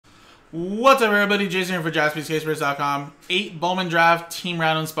What's up, everybody? Jason here for JaspysCaseBreaks.com. 8 Bowman Draft Team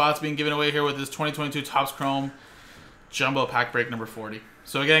Random spots being given away here with this 2022 Topps Chrome Jumbo Pack Break number 40.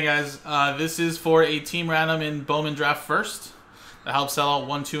 So again, guys, this is for a Team Random in Bowman Draft first. That helps sell out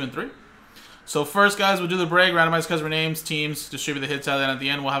 1, 2, and 3. So first, guys, we'll do the break, randomize customer names, teams, distribute the hits out, and at the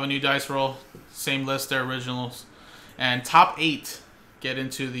end we'll have a new dice roll. Same list, their originals. And top 8 get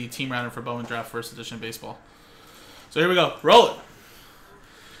into the Team Random for Bowman Draft First Edition Baseball. So here we go. Roll it.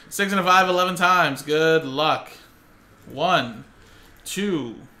 6 and a 5, 11 times. Good luck. 1,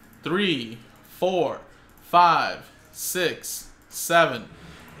 2, 3, 4, 5, 6, 7,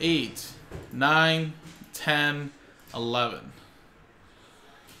 8, 9, 10, 11.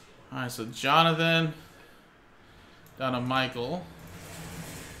 Alright, so Jonathan down to Michael.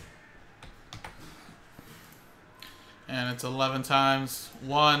 And it's 11 times.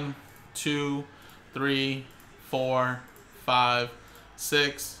 1, 2, 3, 4, 5,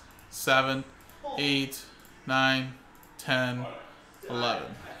 6, 7, 8, 9, 10, 11.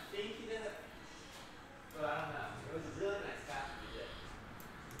 I think he did it, but I don't know. It was a really nice catch if he did.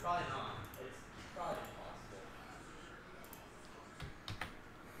 Probably not. It's probably impossible.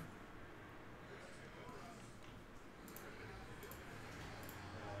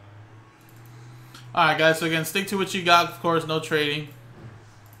 Alright, guys, so again, stick to what you got. Of course, no trading.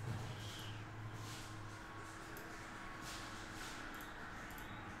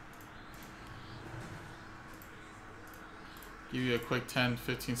 Give you a quick 10,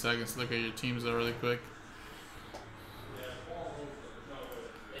 15 seconds to look at your teams though really quick.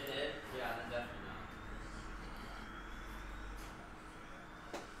 It did? Yeah, then definitely not.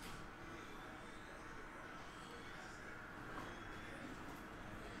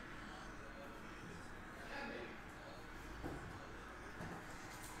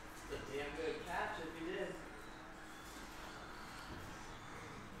 It's a damn good catch if he did.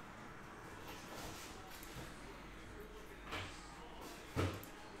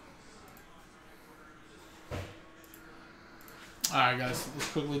 Alright, guys,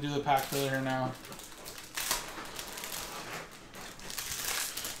 let's quickly do the pack filler here now.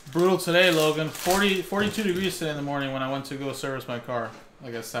 Brutal today, Logan. 42 degrees today in the morning when I went to go service my car,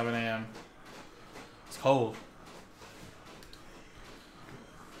 like at 7 a.m. It's cold.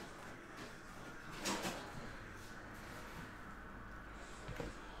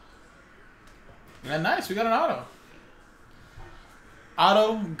 Yeah, nice. We got an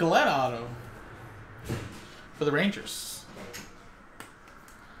auto. Glenn auto. For the Rangers.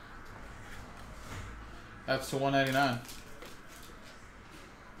 That's to 199.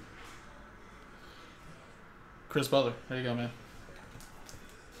 Chris Butler. There you go, man.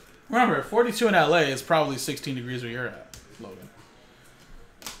 Remember, 42 in LA is probably 16 degrees where you're at, Logan.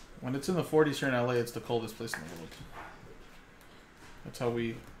 When it's in the 40s here in LA, it's the coldest place in the world. That's how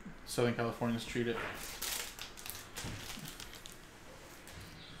we Southern Californians treat it.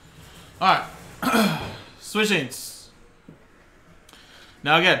 Alright. Switchings.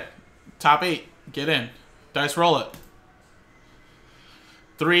 Now again, top 8. Get in. Dice roll it.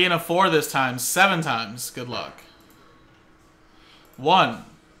 3 and a 4 this time. 7 times. Good luck. 1,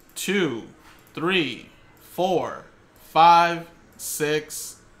 2, 3, 4, 5,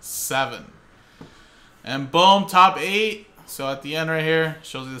 6, 7. And boom, top 8. So at the end right here,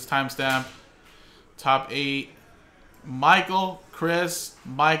 shows you this timestamp. Top 8. Michael, Chris,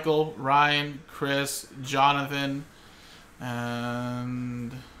 Michael, Ryan, Chris, Jonathan,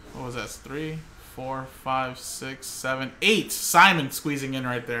 and what was that? 3, 4, 5, 6, 7, 8. Simon squeezing in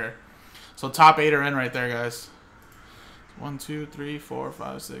right there. So top 8 are in right there, guys. 1, 2, 3, 4,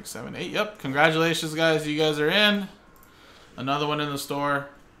 5, 6, 7, 8. Yep. Congratulations, guys. You guys are in. Another one in the store.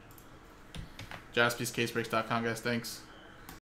 JaspysCaseBreaks.com, guys. Thanks.